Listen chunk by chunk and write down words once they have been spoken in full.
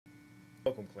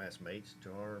Welcome, classmates,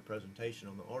 to our presentation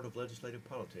on the Art of Legislative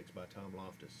Politics by Tom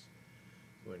Loftus.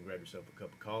 Go ahead and grab yourself a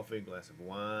cup of coffee, a glass of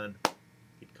wine,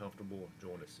 get comfortable, and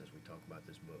join us as we talk about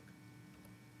this book.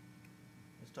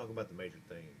 Let's talk about the major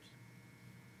themes.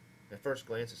 At first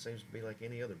glance, it seems to be like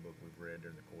any other book we've read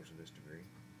during the course of this degree.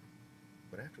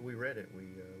 But after we read it, we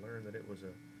learned that it was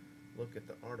a look at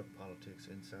the art of politics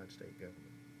inside state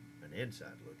government. An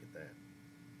inside look at that.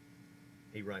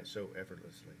 He writes so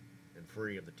effortlessly and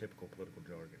free of the typical political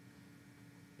jargon.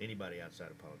 Anybody outside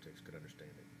of politics could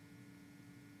understand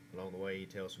it. Along the way, he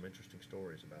tells some interesting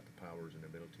stories about the powers and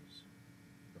abilities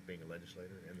of being a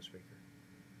legislator and the speaker.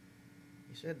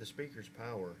 He said the speaker's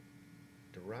power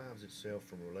derives itself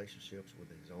from relationships with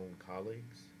his own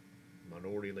colleagues,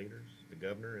 minority leaders, the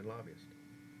governor, and lobbyists.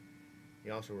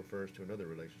 He also refers to another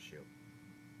relationship,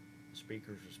 the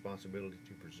speaker's responsibility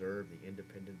to preserve the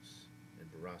independence and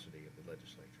veracity of the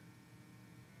legislature.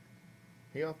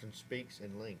 He often speaks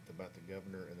in length about the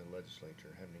governor and the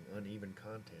legislature having uneven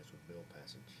contests with bill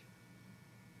passage.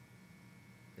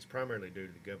 It's primarily due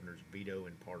to the governor's veto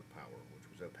and part power, which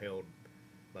was upheld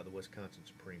by the Wisconsin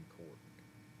Supreme Court.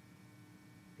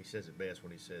 He says it best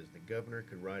when he says the governor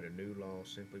could write a new law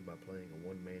simply by playing a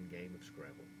one-man game of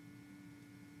Scrabble.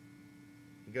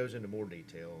 He goes into more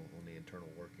detail on the internal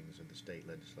workings of the state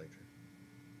legislature.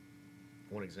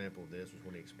 One example of this was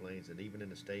when he explains that even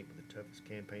in a state with the toughest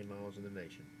campaign laws in the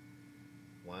nation,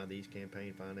 why these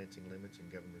campaign financing limits and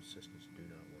government assistance do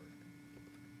not work.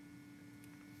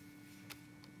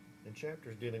 In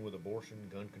chapters dealing with abortion,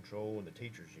 gun control, and the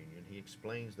teachers' union, he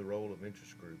explains the role of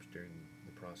interest groups during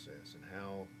the process and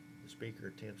how the speaker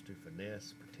attempts to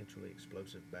finesse potentially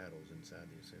explosive battles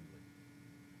inside the assembly.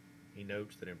 He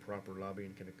notes that improper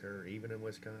lobbying can occur even in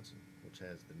Wisconsin, which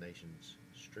has the nation's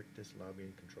strictest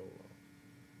lobbying control law.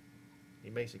 He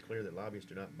makes it clear that lobbyists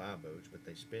do not buy votes, but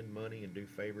they spend money and do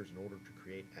favors in order to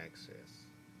create access.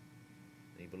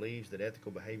 And he believes that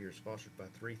ethical behavior is fostered by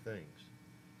three things: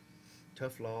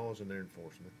 tough laws and their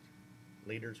enforcement,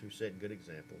 leaders who set good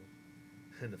examples,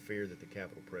 and the fear that the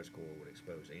Capitol Press Corps would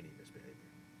expose any misbehavior.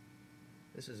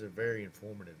 This is a very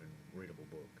informative and readable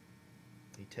book.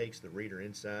 He takes the reader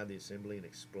inside the assembly and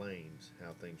explains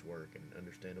how things work in an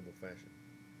understandable fashion.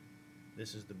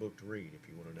 This is the book to read if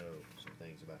you want to know some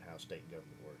things about how state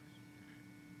government works.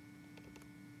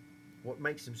 What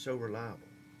makes him so reliable?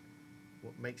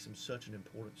 What makes him such an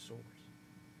important source?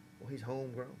 Well, he's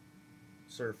homegrown.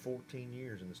 Served 14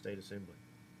 years in the state assembly.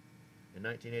 In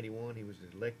 1981, he was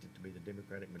elected to be the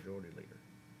Democratic majority leader.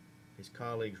 His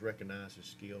colleagues recognized his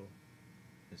skill,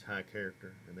 his high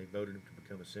character, and they voted him to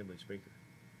become assembly speaker.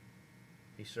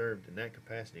 He served in that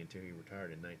capacity until he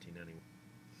retired in 1991.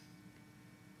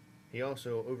 He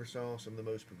also oversaw some of the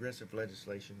most progressive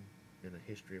legislation in the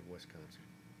history of Wisconsin.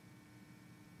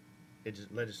 It's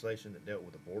legislation that dealt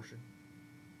with abortion,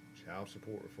 child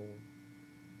support reform.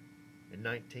 In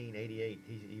 1988,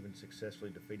 he even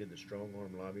successfully defeated the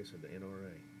strong-arm lobbyists of the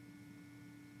NRA.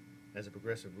 As a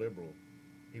progressive liberal,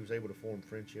 he was able to form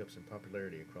friendships and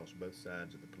popularity across both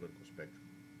sides of the political spectrum.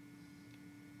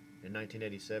 In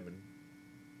 1987,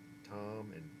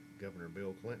 Tom and Governor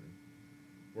Bill Clinton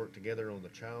worked together on the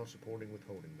Child Supporting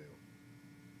Withholding Bill.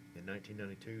 In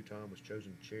 1992, Tom was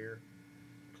chosen to chair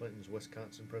Clinton's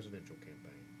Wisconsin presidential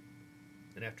campaign.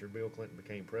 And after Bill Clinton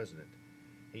became president,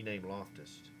 he named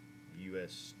Loftus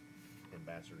U.S.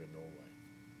 ambassador to Norway.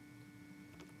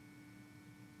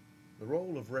 The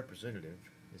role of representative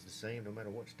is the same no matter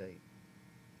what state.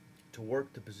 To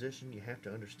work the position, you have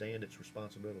to understand its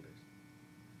responsibilities.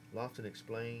 Loftus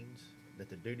explains that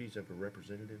the duties of a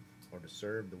representative are to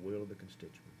serve the will of the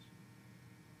constituents.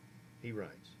 He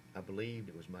writes, "I believed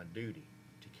it was my duty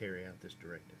to carry out this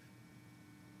directive."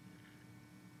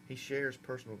 He shares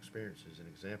personal experiences and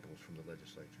examples from the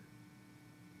legislature.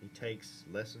 He takes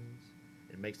lessons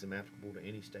and makes them applicable to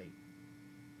any state.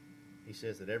 He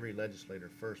says that every legislator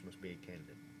first must be a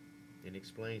candidate, and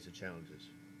explains the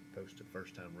challenges posed to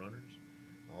first-time runners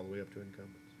all the way up to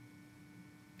incumbents.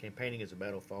 Campaigning is a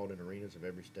battle fought in arenas of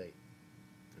every state,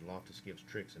 and Loftus gives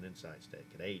tricks and insights that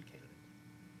can aid candidates.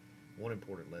 One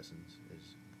important lesson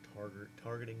is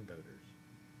targeting voters.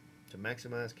 To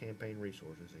maximize campaign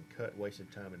resources and cut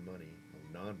wasted time and money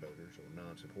on non-voters or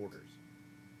non-supporters,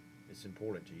 it's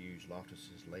important to use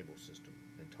Loftus's label system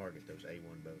and target those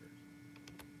A1 voters.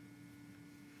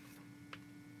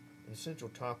 An essential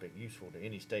topic useful to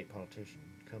any state politician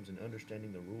comes in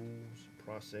understanding the rules,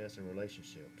 process, and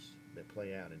relationships that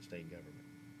play out in state government.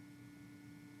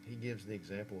 He gives the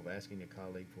example of asking a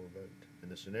colleague for a vote. In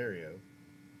the scenario,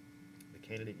 the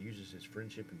candidate uses his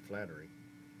friendship and flattery,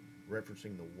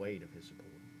 referencing the weight of his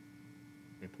support.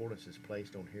 Importance is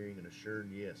placed on hearing an assured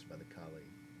yes by the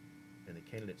colleague, and the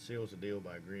candidate seals the deal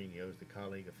by agreeing he owes the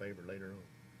colleague a favor later on.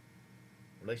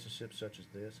 Relationships such as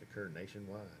this occur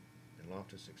nationwide, and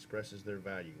Loftus expresses their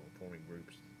value on forming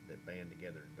groups that band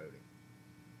together in voting.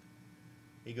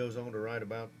 He goes on to write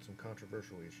about some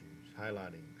controversial issues,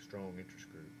 highlighting strong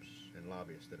interest groups and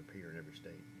lobbyists that appear in every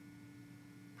state.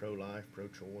 Pro-life,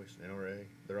 pro-choice, NRA,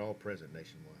 they're all present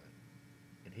nationwide,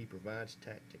 and he provides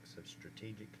tactics of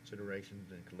strategic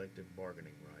considerations and collective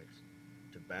bargaining rights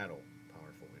to battle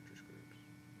powerful interest groups.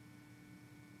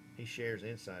 He shares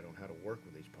insight on how to work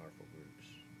with these powerful groups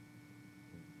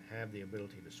and have the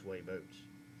ability to sway votes.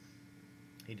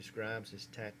 He describes his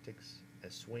tactics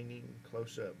as swinging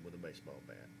close up with a baseball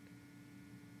bat.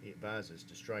 He advises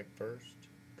to strike first,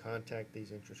 contact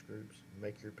these interest groups, and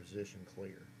make your position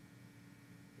clear.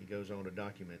 He goes on to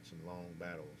document some long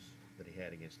battles that he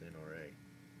had against the NRA,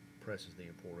 presses the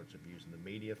importance of using the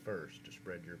media first to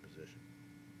spread your position.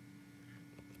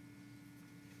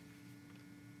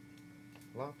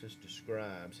 Loftus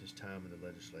describes his time in the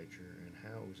legislature and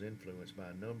how it was influenced by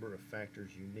a number of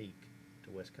factors unique to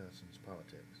Wisconsin's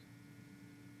politics.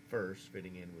 First,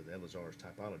 fitting in with Elazar's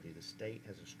typology, the state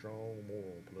has a strong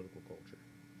moral political culture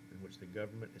in which the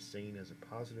government is seen as a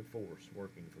positive force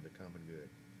working for the common good.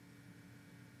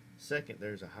 Second,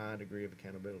 there's a high degree of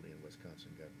accountability in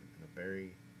Wisconsin government and a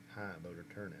very high voter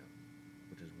turnout,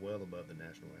 which is well above the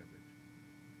national average.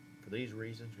 For these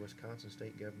reasons, Wisconsin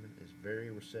state government is very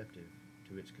receptive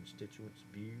to its constituents'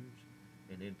 views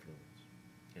and influence,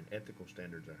 and ethical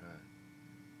standards are high.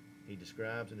 He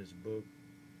describes in his book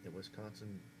that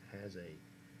Wisconsin has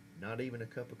a not even a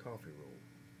cup of coffee rule.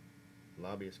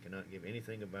 Lobbyists cannot give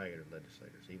anything of value to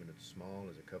legislators, even as small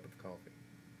as a cup of coffee.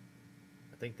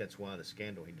 I think that's why the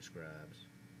scandal he describes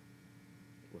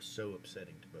was so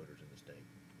upsetting to voters in the state.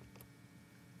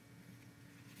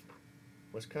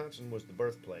 Wisconsin was the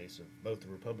birthplace of both the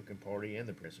Republican Party and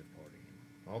the Progressive Party.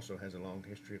 It also has a long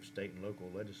history of state and local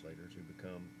legislators who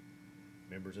become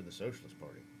members of the Socialist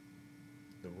Party.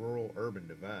 The rural-urban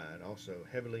divide also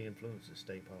heavily influences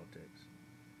state politics.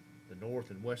 The north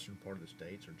and western part of the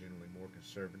states are generally more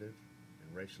conservative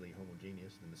and racially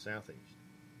homogeneous than the southeast.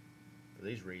 For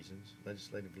these reasons,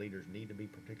 legislative leaders need to be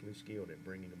particularly skilled at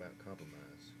bringing about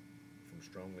compromise from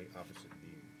strongly opposite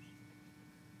views.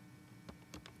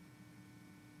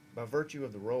 By virtue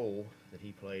of the role that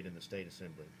he played in the state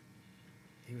assembly,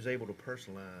 he was able to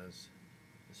personalize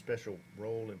the special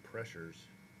role and pressures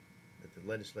that the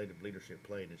legislative leadership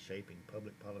played in shaping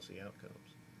public policy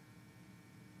outcomes.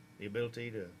 The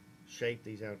ability to shape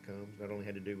these outcomes not only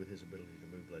had to do with his ability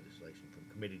to move legislation from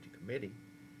committee to committee,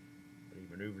 but he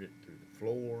maneuvered it through the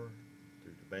floor,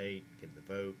 through debate, getting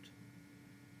the vote.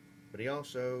 But he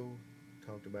also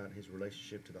talked about his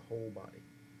relationship to the whole body.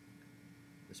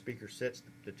 The speaker sets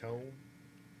the tone,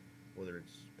 whether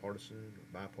it's partisan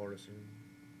or bipartisan,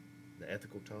 the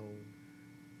ethical tone.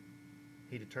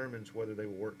 He determines whether they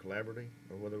will work collaboratively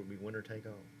or whether it will be winner take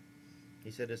all.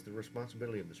 He said it's the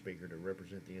responsibility of the speaker to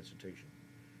represent the institution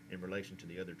in relation to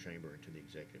the other chamber and to the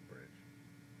executive branch.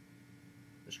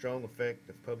 The strong effect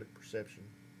of public perception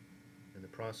and the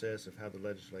process of how the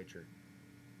legislature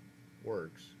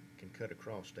works can cut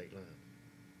across state lines.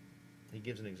 He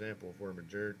gives an example of where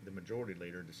the majority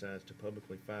leader decides to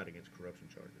publicly fight against corruption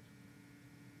charges.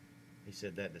 He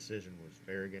said that decision was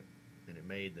arrogant, and it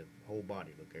made the whole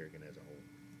body look arrogant as a whole.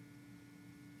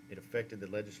 It affected the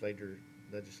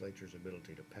legislature's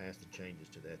ability to pass the changes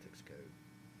to the ethics code.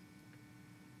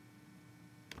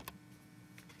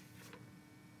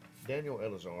 Daniel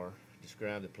Elazar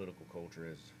described the political culture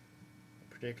as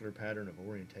a particular pattern of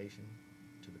orientation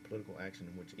to the political action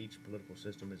in which each political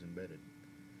system is embedded.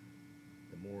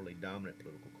 The morally dominant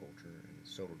political culture and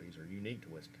its subtleties are unique to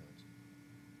Wisconsin,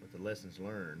 but the lessons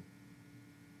learned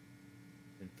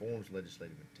informs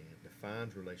legislative intent,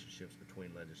 defines relationships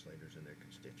between legislators and their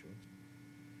constituents,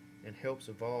 and helps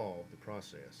evolve the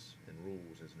process and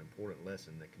rules as an important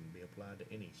lesson that can be applied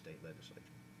to any state legislature.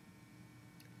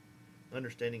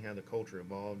 Understanding how the culture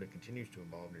evolved and continues to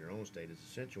evolve in your own state is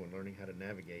essential in learning how to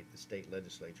navigate the state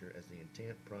legislature, as the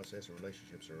intent, process, and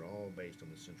relationships are all based on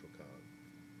the central cog.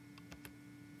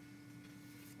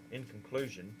 In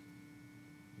conclusion,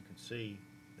 you can see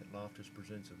that Loftus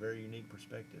presents a very unique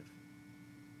perspective.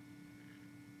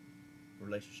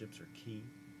 Relationships are key,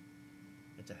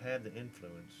 and to have the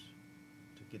influence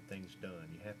to get things done,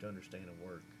 you have to understand and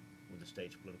work with the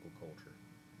state's political culture,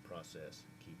 process,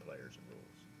 key players, and rules.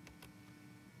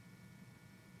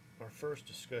 Our first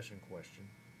discussion question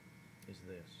is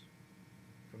this: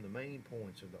 from the main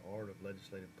points of the art of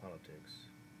legislative politics,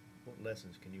 what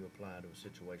lessons can you apply to a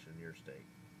situation in your state?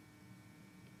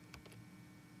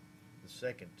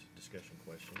 second discussion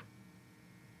question.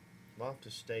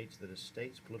 Loftus states that a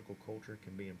state's political culture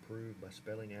can be improved by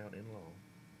spelling out in law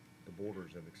the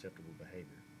borders of acceptable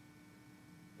behavior,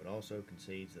 but also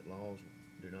concedes that laws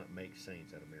do not make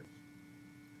saints out of miracles.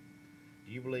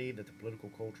 Do you believe that the political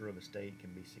culture of a state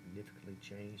can be significantly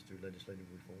changed through legislative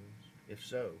reforms? If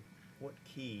so, what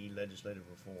key legislative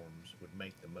reforms would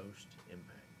make the most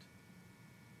impact?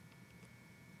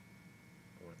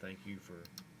 I want to thank you for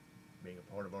being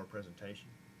a part of our presentation.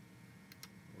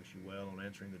 Wish you well on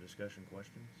answering the discussion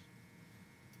questions.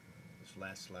 This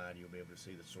last slide, you'll be able to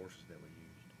see the sources that we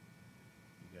used.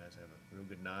 You guys have a real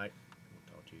good night.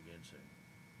 We'll talk to you again soon.